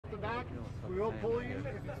We will pull you if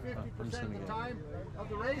it's 50% of the time of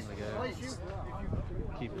the race. Place you.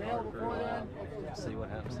 If you fail before then, see what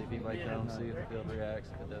happens. See if anybody comes. See if the field reacts.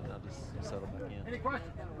 If it doesn't, I'll just settle back in. Any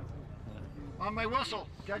questions? On my whistle.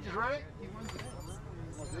 Judges ready?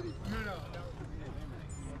 No.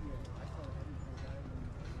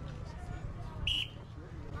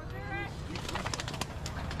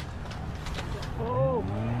 Oh!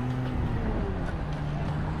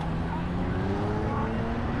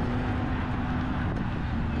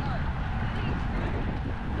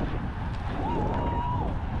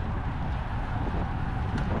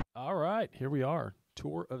 All right, here we are.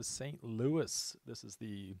 Tour of St. Louis. This is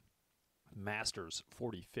the Masters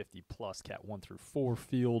 40-50 plus Cat 1 through 4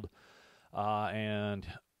 field. And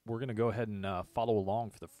we're going to go ahead and follow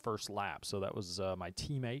along for the first lap. So that was my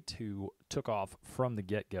teammate who took off from the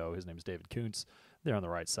get-go. His name is David Koonce. There on the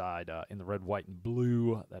right side in the red, white, and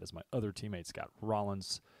blue. That is my other teammate, Scott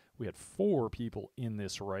Rollins. We had 4 people in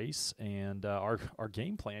this race, and our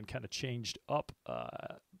game plan kind of changed up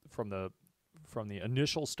from the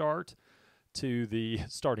initial start to the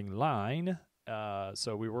starting line.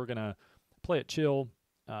 So we were going to play it chill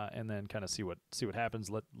and then kind of see what happens.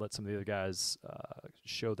 Let some of the other guys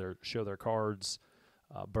show their cards,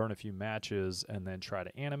 burn a few matches, and then try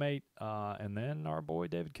to animate. And then our boy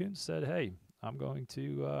David Koonce said, "Hey, I'm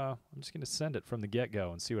just going to send it from the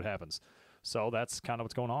get-go and see what happens." So that's kind of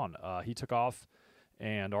what's going on. He took off,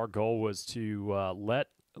 and our goal was to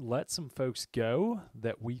let some folks go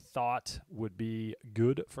that we thought would be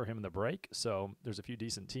good for him in the break. So there's a few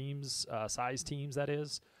decent teams, size teams that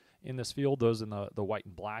is, in this field. Those in the white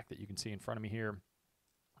and black that you can see in front of me here.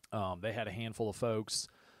 They had a handful of folks.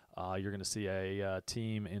 You're going to see a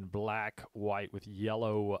team in black, white with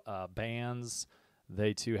yellow bands.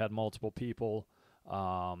 They too had multiple people.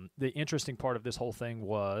 The interesting part of this whole thing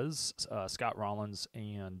was Scott Rollins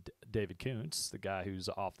and David Koonce, the guy who's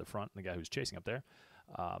off the front and the guy who's chasing up there.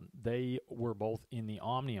 They were both in the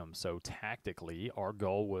omnium. So tactically, our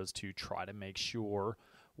goal was to try to make sure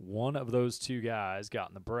one of those two guys got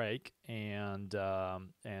in the break and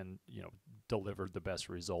delivered the best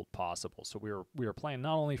result possible. So we were playing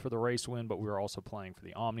not only for the race win, but we were also playing for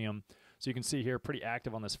the omnium. So you can see here, pretty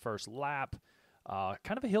active on this first lap.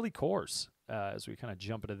 Kind of a hilly course as we kind of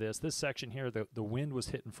jump into this section here. The wind was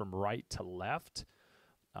hitting from right to left.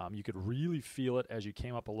 You could really feel it as you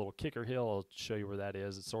came up a little kicker hill. I'll show you where that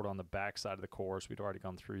is. It's sort of on the back side of the course. We'd already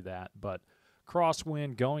gone through that. But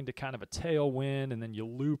crosswind going to kind of a tailwind, and then you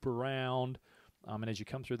loop around. And as you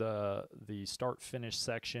come through the start-finish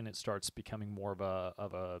section, it starts becoming more of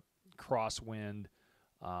a crosswind.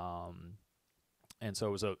 And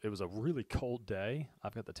so it was a really cold day.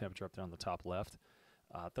 I've got the temperature up there on the top left.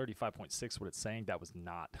 35.6 what it's saying. That was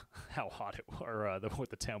not how hot it was, or what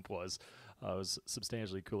the temp was. It was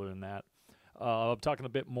substantially cooler than that. I'm talking a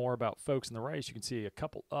bit more about folks in the race. You can see a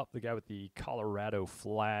couple up. The guy with the Colorado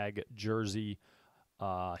flag jersey.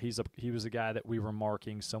 He was a guy that we were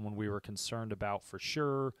marking, someone we were concerned about for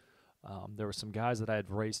sure. There were some guys that I had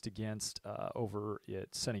raced against over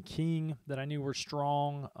at Sunny King that I knew were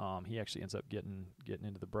strong. He actually ends up getting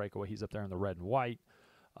into the breakaway. He's up there in the red and white.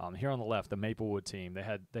 Here on the left, the Maplewood team, they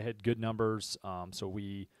had good numbers. So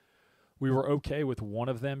we were okay with one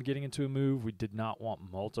of them getting into a move. We did not want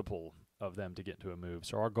multiple of them to get into a move.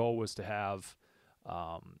 So our goal was to have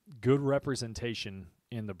good representation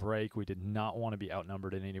in the break. We did not want to be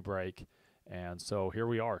outnumbered in any break. And so here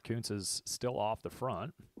we are. Koonce is still off the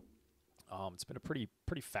front. It's been a pretty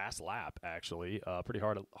fast lap, actually. Pretty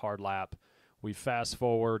hard lap. We fast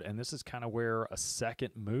forward, and this is kind of where a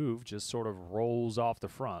second move just sort of rolls off the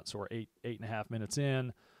front. So we're eight and a half minutes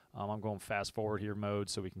in. I'm going fast forward here mode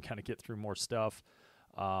so we can kind of get through more stuff.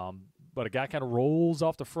 But a guy kind of rolls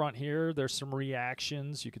off the front here. There's some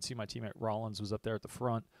reactions. You can see my teammate Rollins was up there at the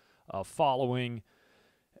front following.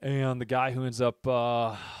 And the guy who ends up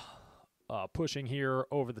pushing here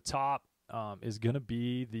over the top is going to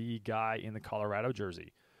be the guy in the Colorado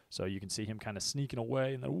jersey. So you can see him kind of sneaking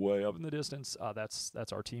away, and then way up in the distance, that's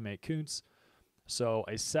our teammate Koonce. So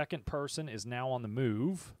a second person is now on the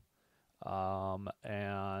move,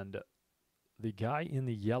 and the guy in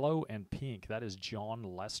the yellow and pink, that is John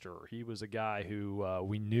Lester. He was a guy who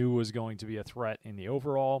we knew was going to be a threat in the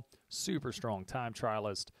overall. Super strong time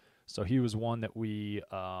trialist. So he was one that we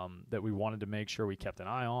wanted to make sure we kept an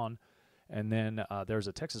eye on. And then there's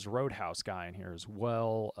a Texas Roadhouse guy in here as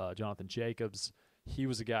well, Jonathan Jacobs. He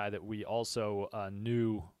was a guy that we also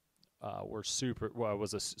knew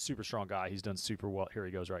was a super strong guy. He's done super well. Here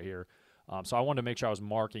he goes right here. So I wanted to make sure I was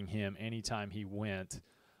marking him anytime he went.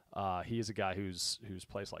 He is a guy who's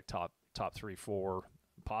placed like top 3, 4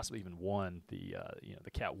 possibly even won the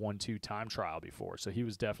the Cat 1-2 time trial before. So he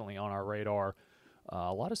was definitely on our radar.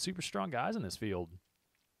 A lot of super strong guys in this field.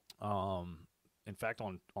 In fact,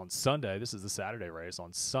 on Sunday, this is the Saturday race.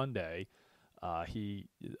 On Sunday,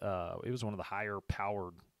 it was one of the higher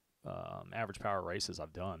powered, average power races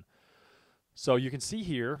I've done. So you can see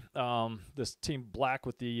here, this team black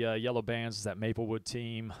with the yellow bands is that Maplewood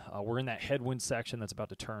team. We're in that headwind section that's about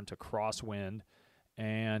to turn to crosswind,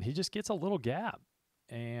 and he just gets a little gap.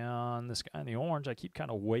 And this guy in the orange, I keep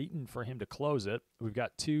kind of waiting for him to close it. We've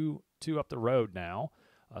got two up the road now.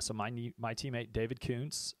 So my teammate David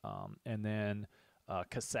Koonce, and then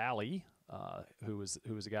Casale, who was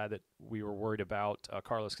a guy that we were worried about,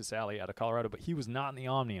 Carlos Casale out of Colorado, but he was not in the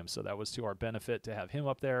Omnium, so that was to our benefit to have him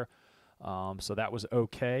up there. So that was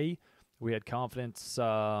okay. We had confidence.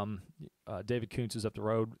 David Koonce is up the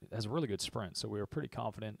road, has a really good sprint, so we were pretty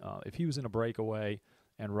confident. If he was in a breakaway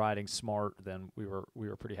and riding smart, then we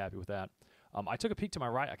were pretty happy with that. I took a peek to my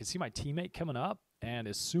right. I could see my teammate coming up, and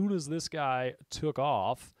as soon as this guy took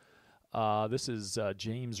off, this is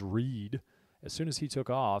James Reed. As soon as he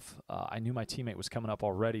took off, I knew my teammate was coming up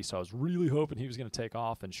already, so I was really hoping he was going to take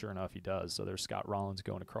off, and sure enough, he does. So there's Scott Rollins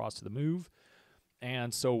going across to the move.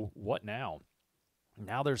 And so what now?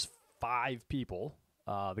 Now there's 5 people.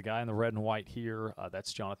 The guy in the red and white here,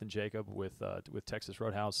 that's Jonathan Jacob with Texas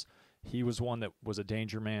Roadhouse. He was one that was a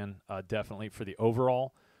danger man, definitely for the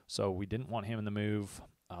overall. So we didn't want him in the move.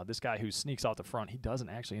 This guy who sneaks off the front, he doesn't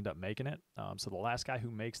actually end up making it. So the last guy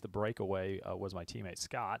who makes the breakaway was my teammate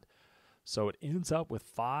Scott. So it ends up with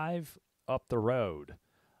 5 up the road.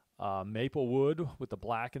 Maplewood with the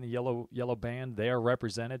black and the yellow band, they are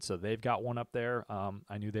represented, so they've got one up there.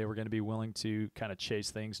 I knew they were going to be willing to kind of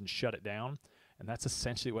chase things and shut it down, and that's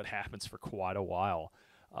essentially what happens for quite a while.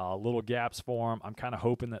 Little gaps form. I'm kind of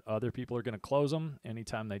hoping that other people are going to close them.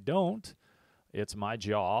 Anytime they don't, it's my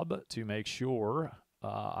job to make sure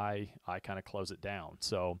I kind of close it down.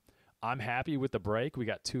 So I'm happy with the break. We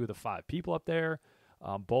got 2 of the 5 people up there.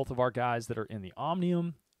 Both of our guys that are in the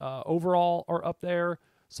Omnium overall are up there.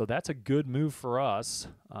 So that's a good move for us.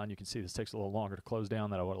 And you can see this takes a little longer to close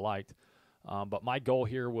down than I would have liked. But my goal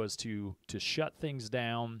here was to shut things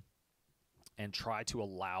down and try to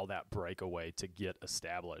allow that breakaway to get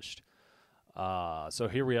established. So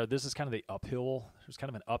here we are. This is kind of the uphill. There's kind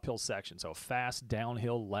of an uphill section. So fast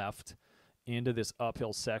downhill left into this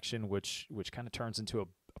uphill section, which kind of turns into a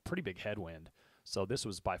pretty big headwind. So this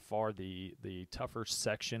was by far the tougher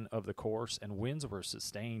section of the course, and winds were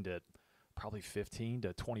sustained at probably 15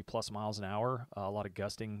 to 20 plus miles an hour. A lot of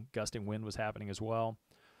gusting wind was happening as well.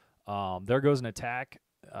 There goes an attack,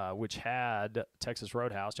 which had Texas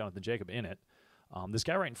Roadhouse, Jonathan Jacob, in it. This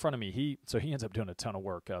guy right in front of me, he ends up doing a ton of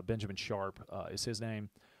work. Benjamin Sharp is his name.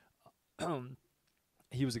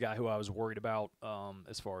 He was the guy who I was worried about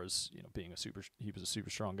as far as being he was a super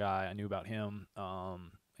strong guy. I knew about him,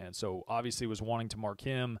 and so obviously was wanting to mark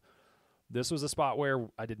him. This was a spot where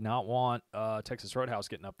I did not want Texas Roadhouse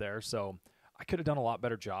getting up there, so I could have done a lot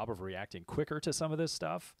better job of reacting quicker to some of this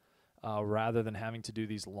stuff rather than having to do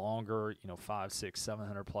these longer, 500, 600,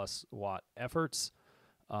 700 plus watt efforts.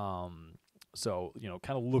 So,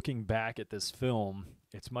 kind of looking back at this film,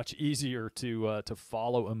 it's much easier to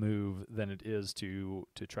follow a move than it is to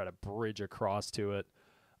try to bridge across to it.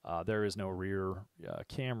 There is no rear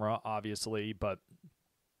camera, obviously, but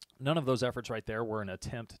none of those efforts right there were an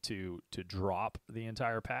attempt to drop the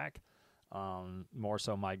entire pack. More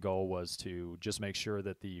so my goal was to just make sure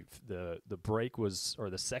that the brake was, or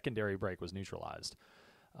the secondary brake was neutralized.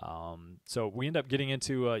 So we end up getting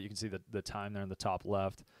into, you can see the time there in the top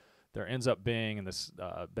left. There ends up being, and this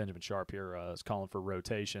Benjamin Sharp here is calling for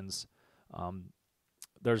rotations.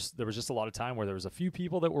 There was just a lot of time where there was a few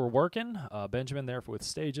people that were working. Benjamin there with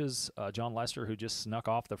stages. John Lester, who just snuck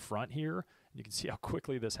off the front here. You can see how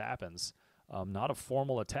quickly this happens. Not a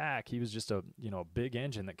formal attack. He was just a big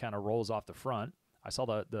engine that kind of rolls off the front. I saw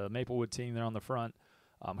the Maplewood team there on the front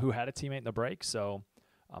who had a teammate in the break. So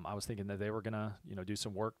I was thinking that they were gonna do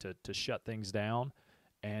some work to shut things down.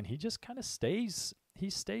 And he just kind of stays. He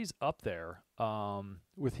stays up there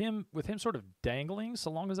with him sort of dangling. So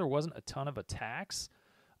long as there wasn't a ton of attacks,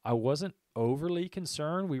 I wasn't overly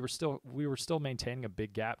concerned. We were still maintaining a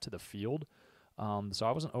big gap to the field. So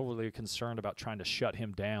I wasn't overly concerned about trying to shut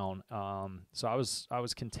him down. So I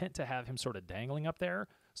was content to have him sort of dangling up there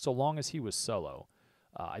so long as he was solo.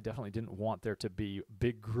 I definitely didn't want there to be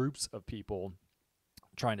big groups of people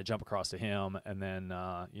trying to jump across to him. And then,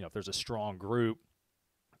 if there's a strong group,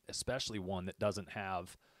 especially one that doesn't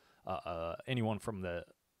have anyone from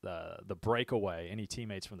the breakaway, any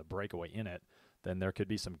teammates from the breakaway in it, then there could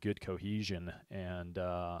be some good cohesion and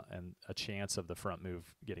a chance of the front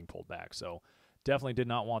move getting pulled back. So definitely did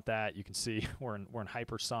not want that. You can see we're in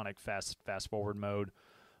hypersonic fast forward mode.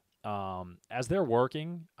 As they're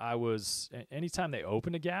working, anytime they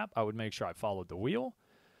opened a gap, I would make sure I followed the wheel.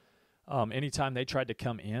 Anytime they tried to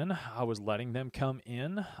come in, I was letting them come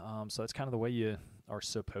in. So that's kind of the way you are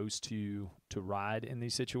supposed to ride in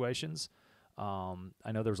these situations.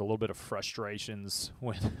 I know there's a little bit of frustrations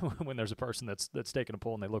when when there's a person that's taking a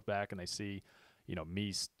pull and they look back and they see,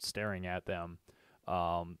 me staring at them.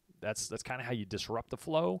 That's kind of how you disrupt the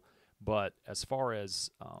flow. But as far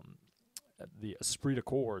as the esprit de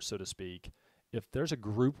corps, so to speak, if there's a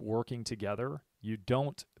group working together, you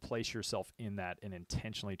don't place yourself in that and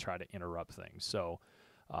intentionally try to interrupt things. So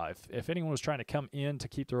if anyone was trying to come in to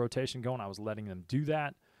keep the rotation going, I was letting them do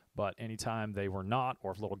that. But anytime they were not,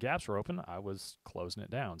 or if little gaps were open, I was closing it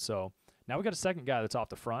down. So now we got a second guy that's off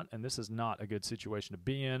the front, and this is not a good situation to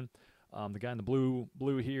be in. The guy in the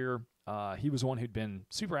blue here, he was one who'd been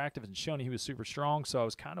super active and shown he was super strong. So I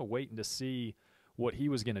was kind of waiting to see what he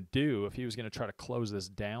was going to do, if he was going to try to close this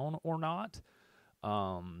down or not,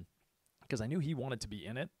 because I knew he wanted to be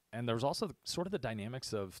in it. And there was also sort of the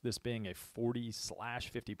dynamics of this being a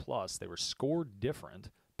 40/50 plus. They were scored different.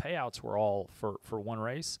 Payouts were all for one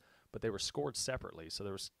race, but they were scored separately. So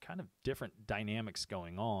there was kind of different dynamics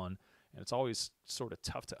going on, and it's always sort of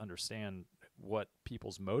tough to understand what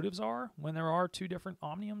people's motives are when there are two different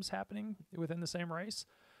omniums happening within the same race.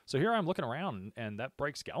 So here I'm looking around, and that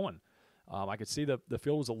break's going. I could see the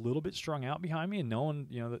field was a little bit strung out behind me, and no one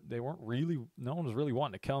was really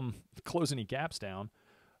wanting to come close any gaps down.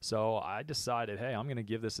 So I decided, hey, I'm going to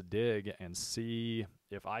give this a dig and see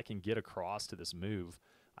if I can get across to this move.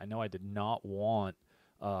 I know I did not want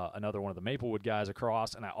another one of the Maplewood guys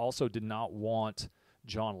across, and I also did not want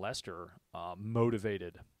John Lester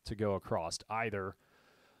motivated to go across either,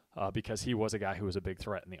 because he was a guy who was a big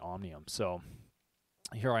threat in the Omnium. So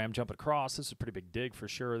here I am jumping across. This is a pretty big dig for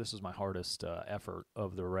sure. This was my hardest effort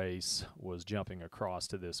of the race, was jumping across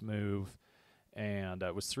to this move. And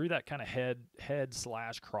it was through that kind of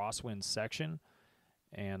head/crosswind section.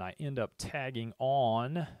 And I end up tagging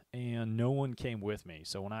on, and no one came with me.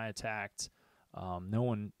 So when I attacked, no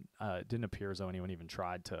one didn't appear as though anyone even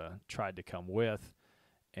tried to come with.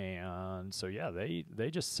 And so yeah,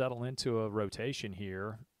 they just settle into a rotation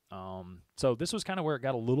here. So this was kind of where it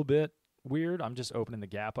got a little bit weird. I'm just opening the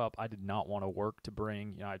gap up. I did not want to work to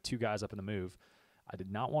bring. I had two guys up in the move. I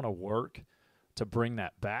did not want to work to bring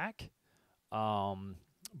that back.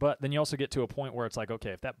 But then you also get to a point where it's like,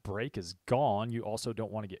 okay, if that break is gone, you also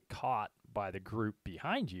don't want to get caught by the group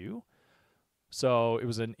behind you. So it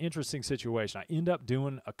was an interesting situation. I end up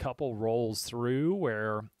doing a couple rolls through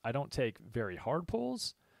where I don't take very hard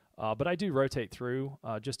pulls, but I do rotate through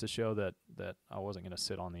just to show that I wasn't going to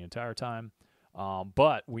sit on the entire time.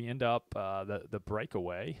 But we end up, the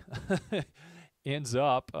breakaway ends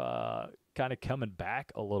up kind of coming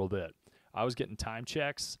back a little bit. I was getting time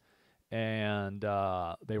checks, and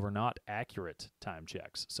they were not accurate time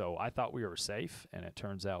checks. So I thought we were safe, and it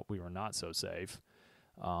turns out we were not so safe.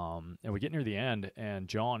 And we get near the end, and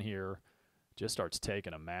John here just starts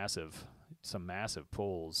taking some massive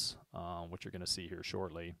pulls, which you're going to see here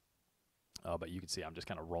shortly. But you can see I'm just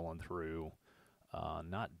kind of rolling through,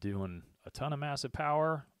 not doing a ton of massive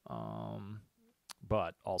power,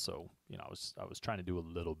 but also, I was trying to do a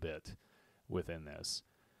little bit within this.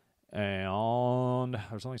 And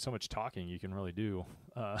there's only so much talking you can really do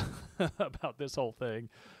about this whole thing.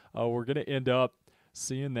 We're going to end up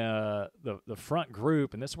seeing the front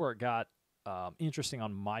group, and this is where it got interesting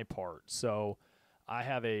on my part. So I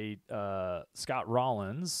have a Scott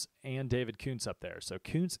Rollins and David Koonce up there. So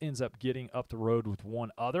Koonce ends up getting up the road with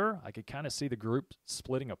one other. I could kind of see the group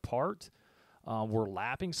splitting apart. We're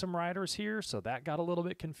lapping some riders here, so that got a little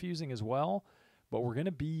bit confusing as well. But we're going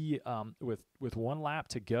to be, with one lap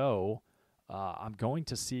to go, I'm going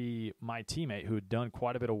to see my teammate who had done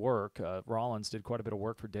quite a bit of work. Rollins did quite a bit of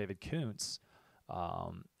work for David Koonce.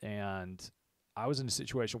 And I was in a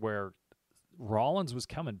situation where Rollins was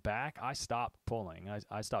coming back. I stopped pulling.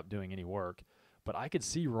 I stopped doing any work. But I could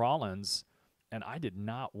see Rollins, and I did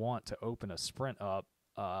not want to open a sprint up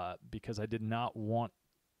because I did not want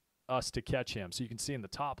us to catch him. So you can see in the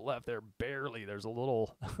top left there, barely, there's a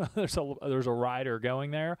little, there's a rider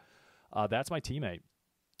going there. That's my teammate.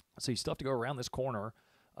 So you still have to go around this corner.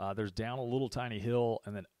 There's down a little tiny hill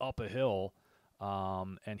and then up a hill.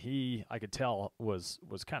 And he, I could tell, was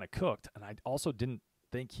kind of cooked. And I also didn't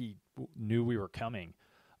think he knew we were coming.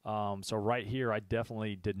 So right here, I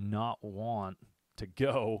definitely did not want to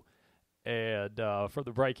go And for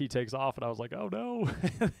the break, he takes off, and I was like, oh, no.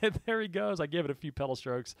 There he goes. I gave it a few pedal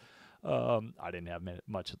strokes. I didn't have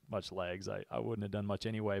much legs. I wouldn't have done much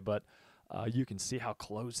anyway, but you can see how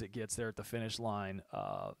close it gets there at the finish line.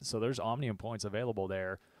 So there's omnium points available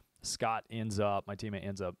there. Scott my teammate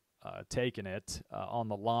ends up taking it on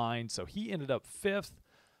the line. So he ended up 5th.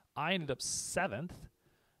 I ended up 7th.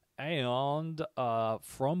 And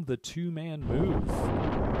from the 2-man move,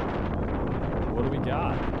 what do we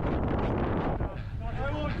got?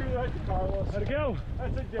 I won't do that to Carlos. Let it go.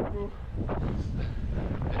 That's a dick move.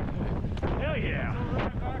 Hell yeah.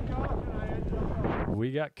 So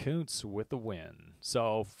We got Koonce with the win.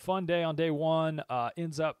 So fun day on day 1.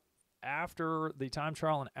 Ends up after the time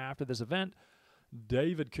trial and after this event,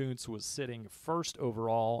 David Koonce was sitting 1st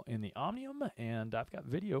overall in the Omnium, and I've got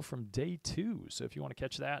video from day 2. So if you want to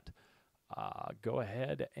catch that, go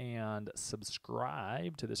ahead and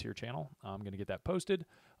subscribe to this here channel. I'm going to get that posted.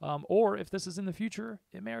 Or if this is in the future,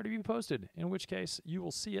 it may already be posted, in which case you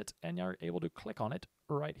will see it and you're able to click on it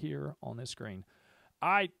right here on this screen. All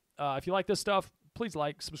right, if you like this stuff, please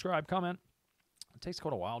like, subscribe, comment. It takes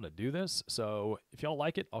quite a while to do this, so if y'all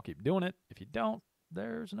like it, I'll keep doing it. If you don't,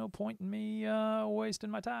 there's no point in me wasting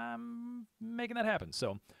my time making that happen.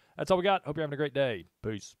 So that's all we got. Hope you're having a great day.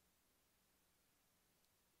 Peace.